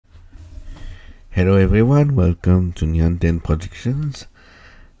Hello everyone, welcome to Nihonten Productions.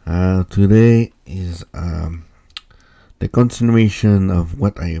 Today is the continuation of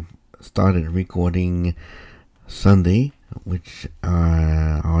what I started recording Sunday, which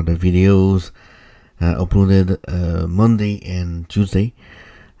are the videos uploaded Monday and Tuesday.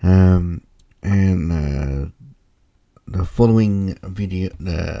 And the following video,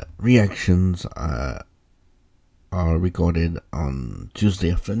 the reactions are recorded on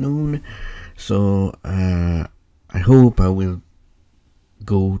Tuesday afternoon. So I hope I will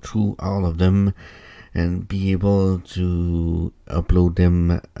go through all of them and be able to upload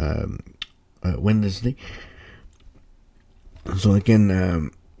them Wednesday, so I can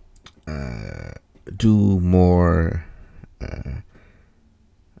do more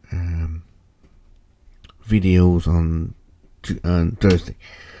videos on Thursday.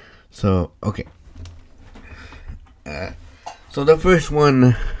 So okay. So the first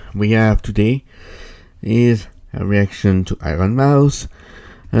one we have today is a reaction to Ironmouse.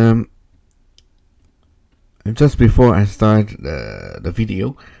 Just before I start the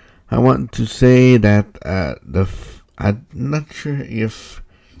video, I want to say that I'm not sure if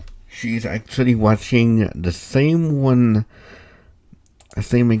she's actually watching the same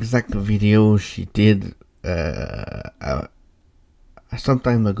exact video she did some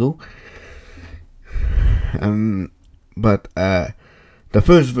time ago. But the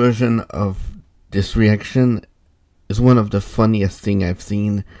first version of this reaction is one of the funniest thing I've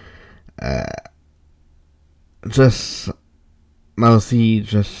seen. Just Mousey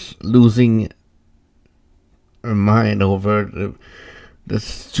just losing her mind over the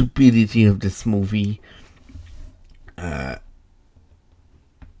stupidity of this movie. I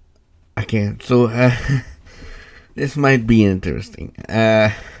can't. So this might be interesting.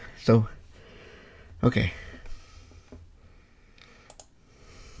 So okay.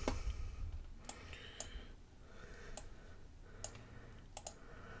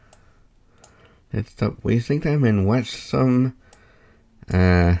 Let's stop wasting time and watch some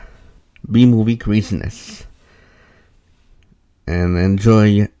B-movie craziness and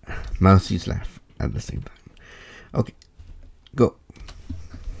enjoy Mousey's laugh at the same time. Okay, go.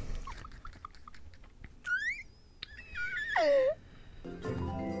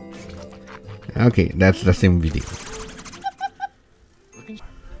 Okay, that's the same video.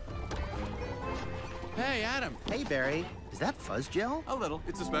 Hey, Adam. Hey, Barry. Is that fuzz gel? A little.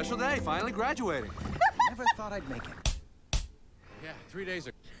 It's a special day. Finally graduating. Never thought I'd make it. Yeah, 3 days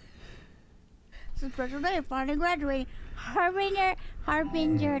ago. It's a special day, finally graduating. Harbinger,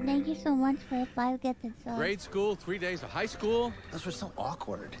 thank you so much for 5 gifted subs. Grade school, 3 days of high school. Those were so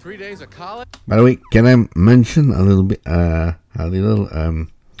awkward. 3 days of college. By the way, can I mention a little bit,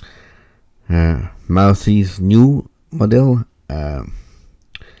 Mousey's new model?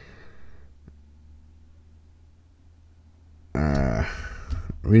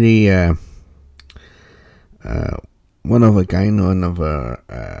 Really one of a kind, one of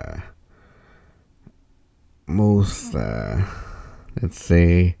a most let's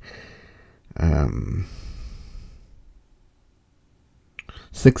say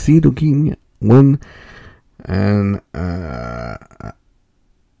sexy looking one, and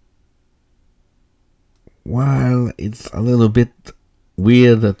while it's a little bit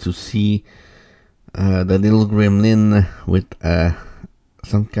weird to see the little gremlin with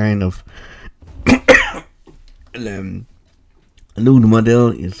some kind of nude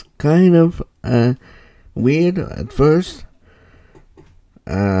model, is kind of weird at first,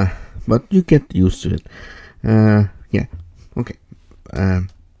 but you get used to it. Yeah, okay. I'm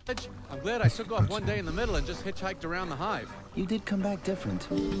glad I took off one day in the middle and just hitchhiked around the hive. You did come back different.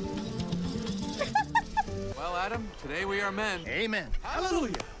 Well, Adam, today we are men. Amen.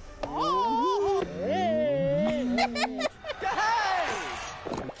 Hallelujah.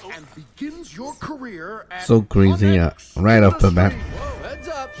 And begins your career at So crazy, right off the bat. Whoa, heads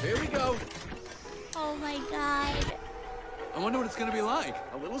up. Here we go. Oh my god. I wonder what it's going to be like.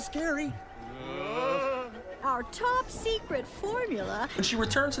 A little scary. Our top secret formula. When she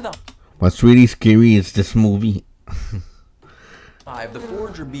returns to the What's really scary is this movie. hive, the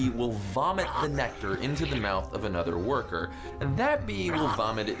forager bee will vomit the nectar into the mouth of another worker, and that bee will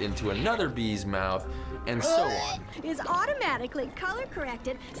vomit it into another bee's mouth, and so on. Is automatically color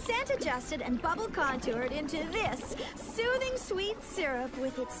corrected, scent adjusted, and bubble contoured into this soothing sweet syrup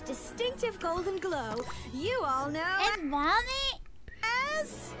with its distinctive golden glow. You all know It's mommy?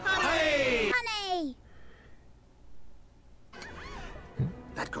 as Hey! Honey!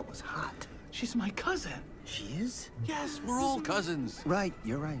 That girl was hot. She's my cousin. She is? Yes, we're all cousins. Right,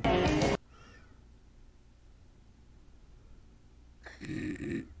 you're right.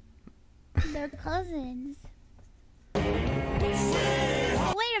 The they're cousins.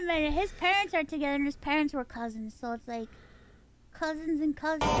 Oh, wait a minute. His parents are together and his parents were cousins. So it's like cousins and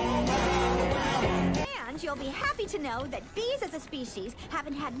cousins. And you'll be happy to know that bees as a species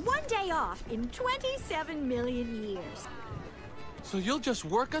haven't had one day off in 27 million years. So you'll just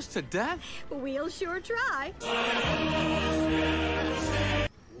work us to death? We'll sure try.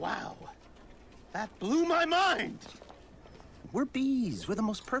 Wow. That blew my mind. We're bees. We're the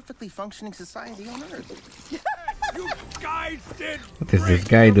most perfectly functioning society on Earth. You guys did What is this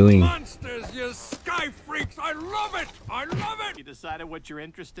guy doing? monsters, you sky freaks. I love it. I love it. You decided what you're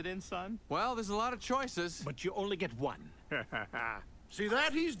interested in, son? Well, there's a lot of choices. But you only get one. See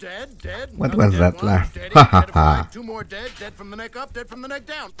that? He's dead. Dead. What Another was dead that one, laugh? Dead, Ha, dead ha, of ha. five, two more dead. Dead from the neck up. Dead from the neck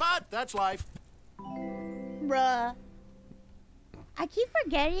down. But that's life. Bruh. I keep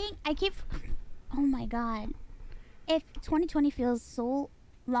forgetting. Oh my god. If 2020 feels so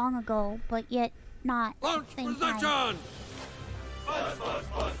long ago, but yet not at the same time.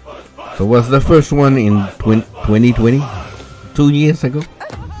 So was the first one in 2020? 2 years ago?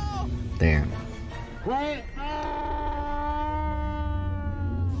 Damn.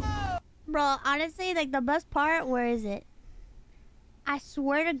 Bro, honestly, like the best part, where is it? I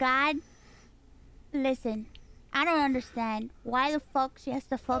swear to God. Listen, I don't understand why the fuck she has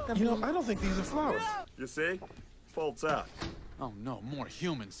to fuck a bee. I don't think these are flowers. You see? Folds out. Oh no, more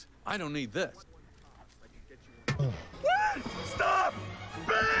humans. I don't need this. Stop!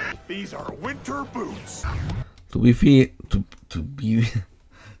 These are winter boots. To be fair, to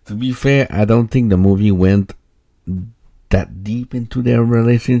be fair, I don't think the movie went that deep into their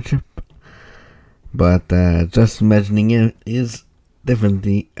relationship. But just imagining it is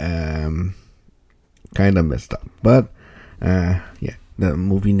definitely kind of messed up. But yeah, the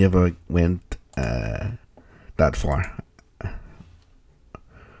movie never went that far.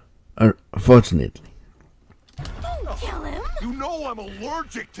 Fortunately. Don't kill him. You know I'm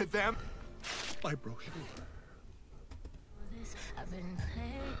allergic to them. My brochure.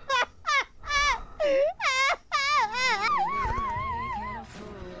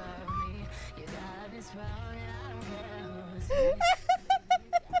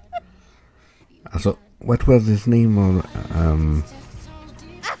 So, what was his name? Or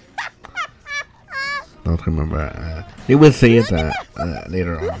don't remember. They will say it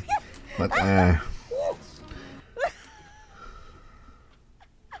later on. But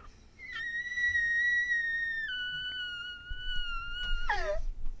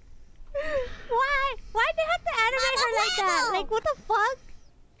Why'd they have to animate her like that? Like, what the fuck?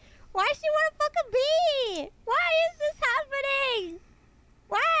 Why does she want to fuck a bee? Why is this happening?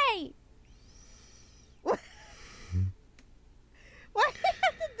 Why? Why do they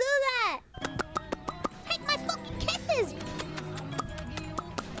have to do that? Take my fucking kisses!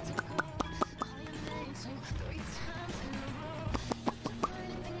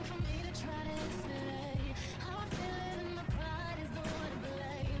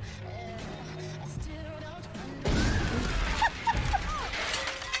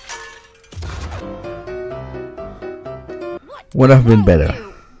 would have been better.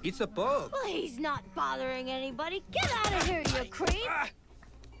 It's a bug. Well, he's not bothering anybody. Get out of here, you creep. You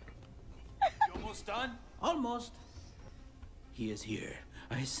almost done? Almost. He is here.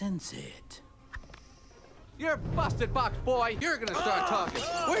 I sense it. You're busted, box boy. You're gonna start talking.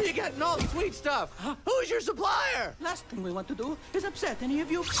 Where are you getting all the sweet stuff? Who's your supplier? Last thing we want to do is upset any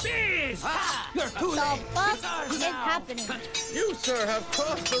of you. Bees! You're too The late. fuck is happening? You, sir, have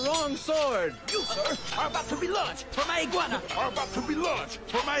crossed the wrong sword. You, sir, are about to be launched for my iguana. Are about to be launched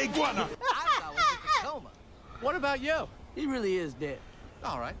for my iguana. What about you? He really is dead.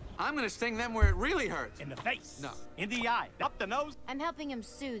 All right, I'm gonna sting them where it really hurts. In the face. No. In the eye. Up the nose. I'm helping him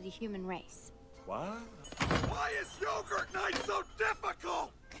sue the human race. What? Why is yogurt night so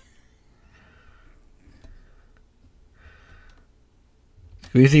difficult?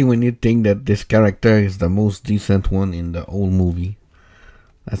 Crazy when you think that this character is the most decent one in the whole movie.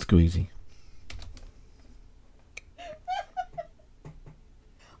 That's crazy.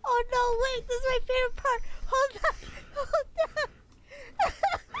 Oh no, wait, this is my favorite part. Hold on.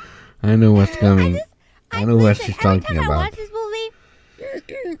 I know what's coming. I know what she's every talking time I about. watch this movie,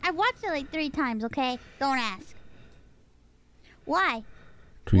 I've watched it like 3 times, okay? Don't ask. Why?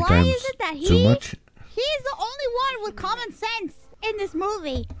 3 Why times is it that too much? He's the only one with common sense in this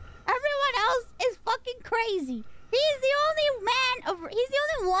movie. Everyone else is fucking crazy. He's the only man he's the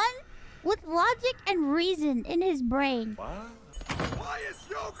only one with logic and reason in his brain. Why is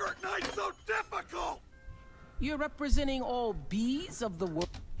yogurt night so difficult? You're representing all bees of the world.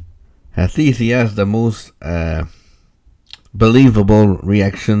 At least he has the most believable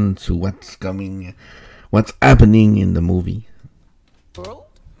reaction to what's coming, what's happening in the movie. World?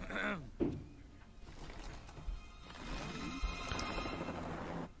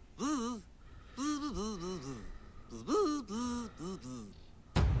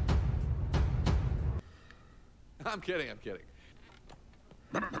 I'm kidding, I'm kidding.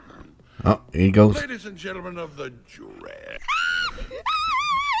 Oh, here he goes. Ladies and gentlemen of the jury.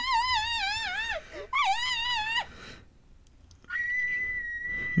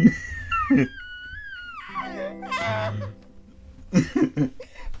 Jury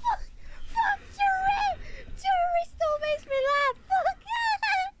still makes me laugh.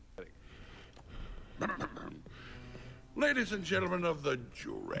 Ladies and gentlemen of the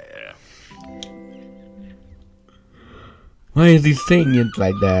jury. Why is he saying it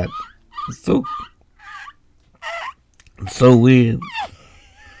like that? It's so weird.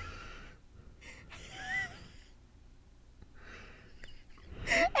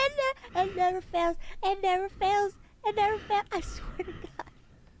 It never fails. It never fails. It never fails. I swear to God.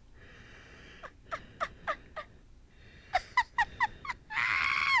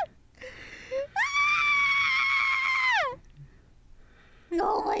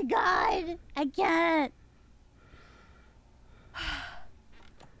 Oh my God. I can't.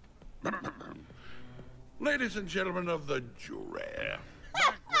 Ladies and gentlemen of the jury.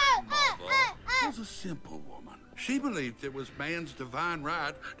 My grandmother was a simple woman. She believed it was man's divine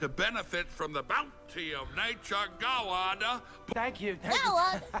right to benefit from the bounty of nature. Go on. Thank you.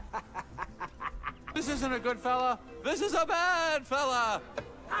 This isn't a good fella. This is a bad fella.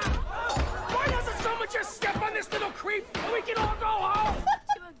 Why doesn't someone just step on this little creep and we can all go home?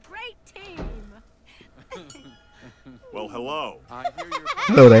 To a great team. Well, hello. I hear you're...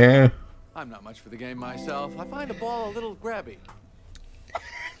 Hello there. I'm not much for the game myself. I find a ball a little grabby.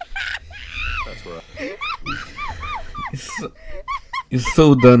 That's right. He's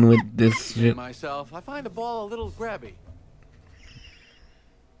so done with this shit. Myself, I find a ball a little grabby.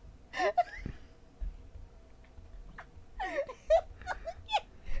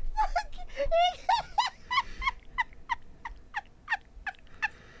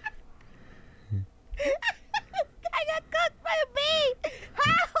 I got cooked by a bee.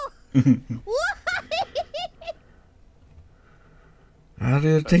 How? Why? How do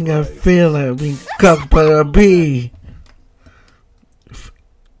you think I feel like being cooked by a bee?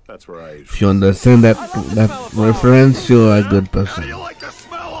 That's right. If you understand that reference, you're a good How do person. you like the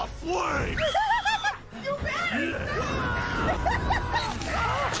smell of flame?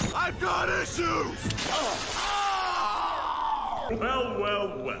 I've got issues. Well,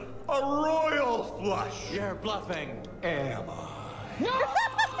 well, well. A royal flush. You're bluffing. Am I?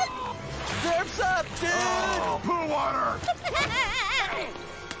 Surf's up, dude! Oh, poo water.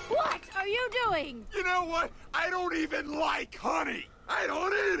 What are you doing? You know what? I don't even like honey. I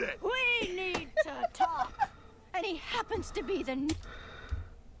don't eat it. We need to talk. And he happens to be the...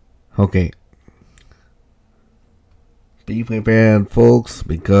 Okay. Be prepared, folks,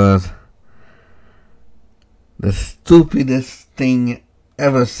 because the stupidest thing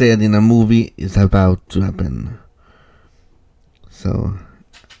ever said in a movie is about to happen. So,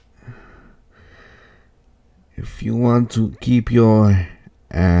 if you want to keep your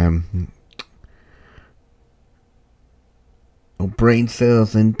brain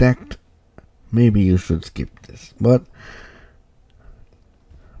cells intact, maybe you should skip this. But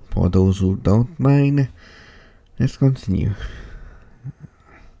for those who don't mind, let's continue.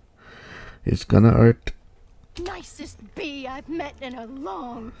 It's gonna hurt. nicest bee I've met in a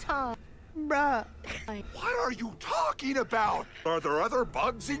long time. Bruh. What are you talking about? Are there other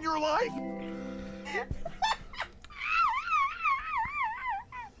bugs in your life?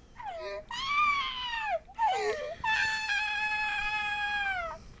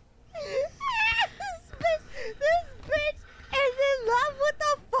 This bitch is in love with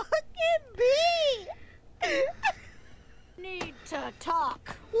the fucking bee. Need to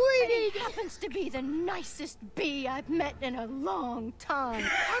talk. And he happens to be the nicest bee I've met in a long time.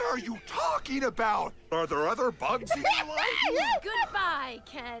 What are you talking about? Are there other bugs in your life? Goodbye,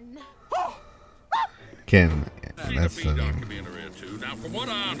 Ken. Ken, See that's the the bee name. documentary or two. Now, from what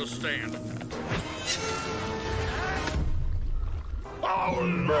I understand, Oh,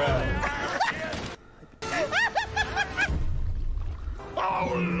 no.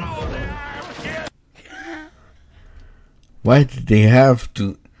 Oh, no. Why did they have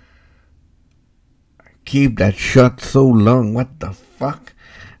to keep that shot so long? What the fuck?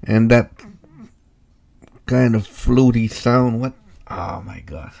 And that kind of fluty sound. What? Oh my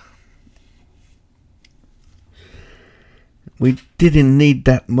god. We didn't need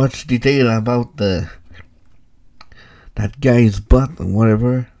that much detail about the that guy's butt or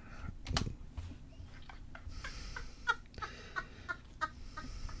whatever.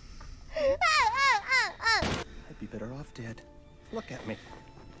 I'd be better off dead. Look at me.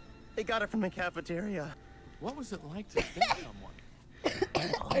 They got it from the cafeteria. What was it like to sting someone?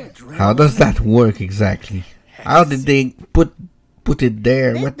 How does that work exactly? How did they put it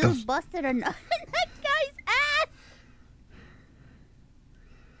there? This What the? dude busted a nut in that guy's ass.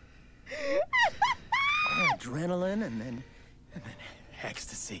 Adrenaline and then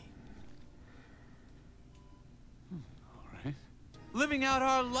ecstasy. Living out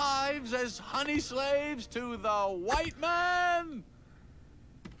our lives as honey slaves to the white man.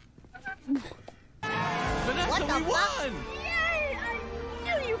 Vanessa, we won! Yay!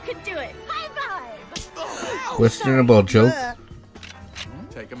 I knew you could do it. High five. Questionable joke.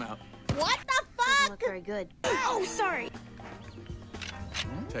 Take him out. What the Doesn't fuck? look very good. Oh, sorry.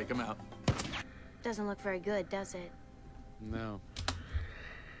 Take him out. Doesn't look very good, does it? No.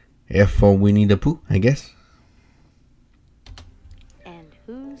 F for Winnie the Pooh, I guess. And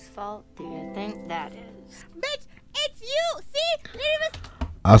whose fault do you think that is? Bitch, it's you. See?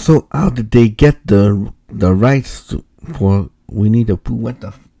 Also, how did they get the rights for Winnie the Pooh? What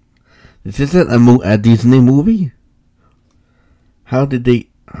the? This isn't a Disney movie. How did they?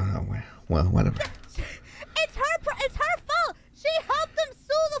 Well, whatever. It's her fault. She helped them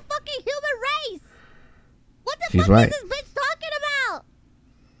sue the fucking human race. What the She's fuck right. is this bitch talking about?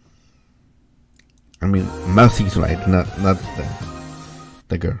 I mean, Mousey's right, not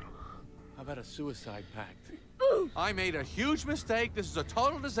the girl. How about a suicide pact? I made a huge mistake. This is a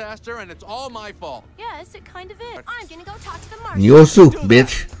total disaster, and it's all my fault. Yes, it kind of is. I'm gonna go talk to the marshal. You also, Do that.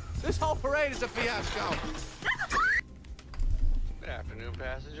 bitch. This whole parade is a fiasco. Good afternoon,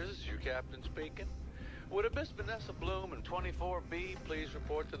 passengers. This is your captain speaking. Would a Miss Vanessa Bloom in 24B please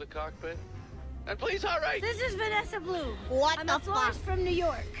report to the cockpit? And please hurry! This is Vanessa Bloom. What I'm the a florist fuck? from New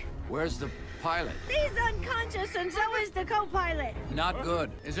York. Where's the pilot? He's unconscious, and so is the co-pilot. Not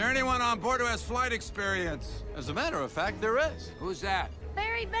good. Is there anyone on board who has flight experience? As a matter of fact, there is. Who's that?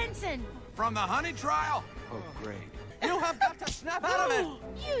 Barry Benson. From the honey trial? Oh, great. You have got to snap out of it.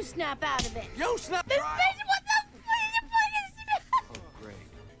 You snap out of it. You snap This trial. bitch, what the fuck? Oh, great.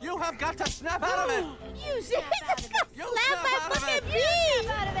 You have got to snap out of it. You snap out of it. You Slap snap my out of fucking it. pee.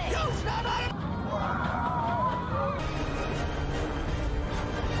 Snap out of it. You snap out of it.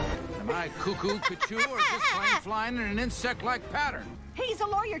 Am I cuckoo, cuckoo, or is this plane flying in an insect-like pattern? He's a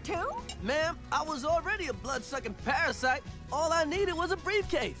lawyer too? Ma'am, I was already a blood-sucking parasite. All I needed was a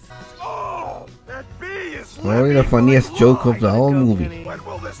briefcase. Oh, that bee is Probably the funniest joke of the whole movie. When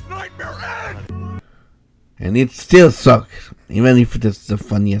will this nightmare end? And it still sucks, even if it is the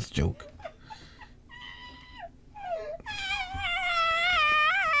funniest joke.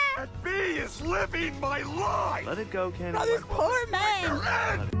 That bee is living my life. Let it go, Kenny. Oh, this poor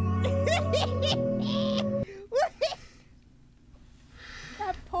man.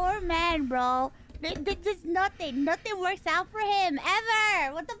 That poor man, bro. Just nothing works out for him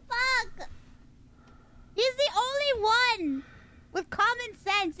ever. What the fuck? He's the only one with common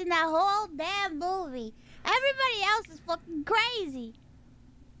sense in that whole damn movie. Everybody else is fucking crazy.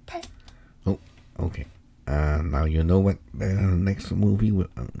 Oh, okay. Now you know what the next movie will,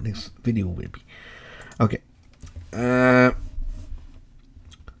 next video will be. Okay.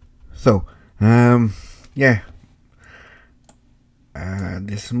 So, yeah.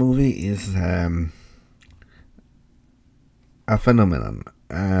 This movie is a phenomenon.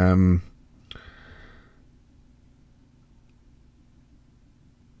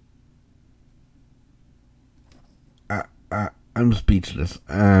 I'm speechless.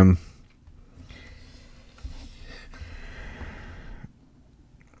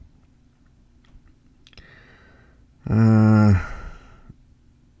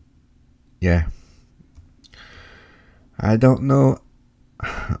 Yeah. I don't know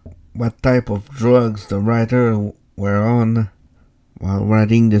what type of drugs the writer were on while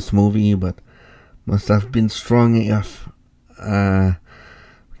writing this movie, but must have been strong enough.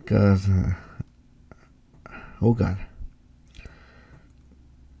 Because oh god.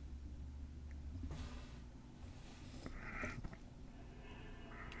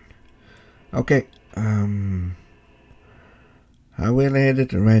 Okay, I will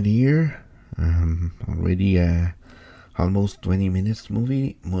edit it right here. Already almost 20 minutes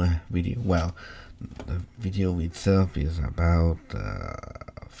video. Well, the video itself is about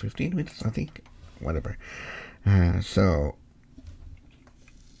 15 minutes, I think. Whatever. So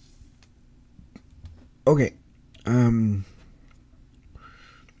okay.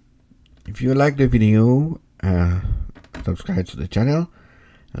 If you like the video, subscribe to the channel,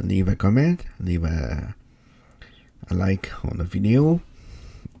 and leave a comment, leave a a like on the video,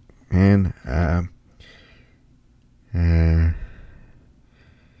 and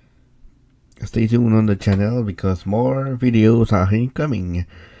stay tuned on the channel because more videos are incoming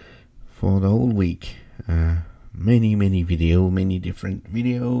for the whole week. Many videos, many different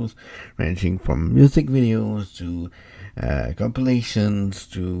videos, ranging from music videos to compilations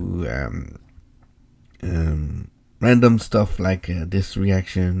to random stuff like this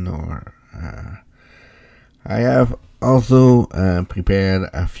reaction, or I have also prepared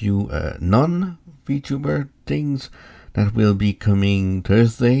a few non-VTuber things that will be coming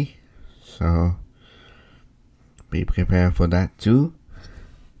Thursday, so be prepared for that too.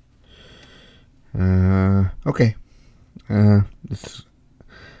 Okay, this is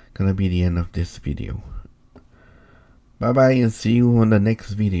gonna be the end of this video. Bye bye and see you on the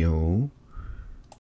next video.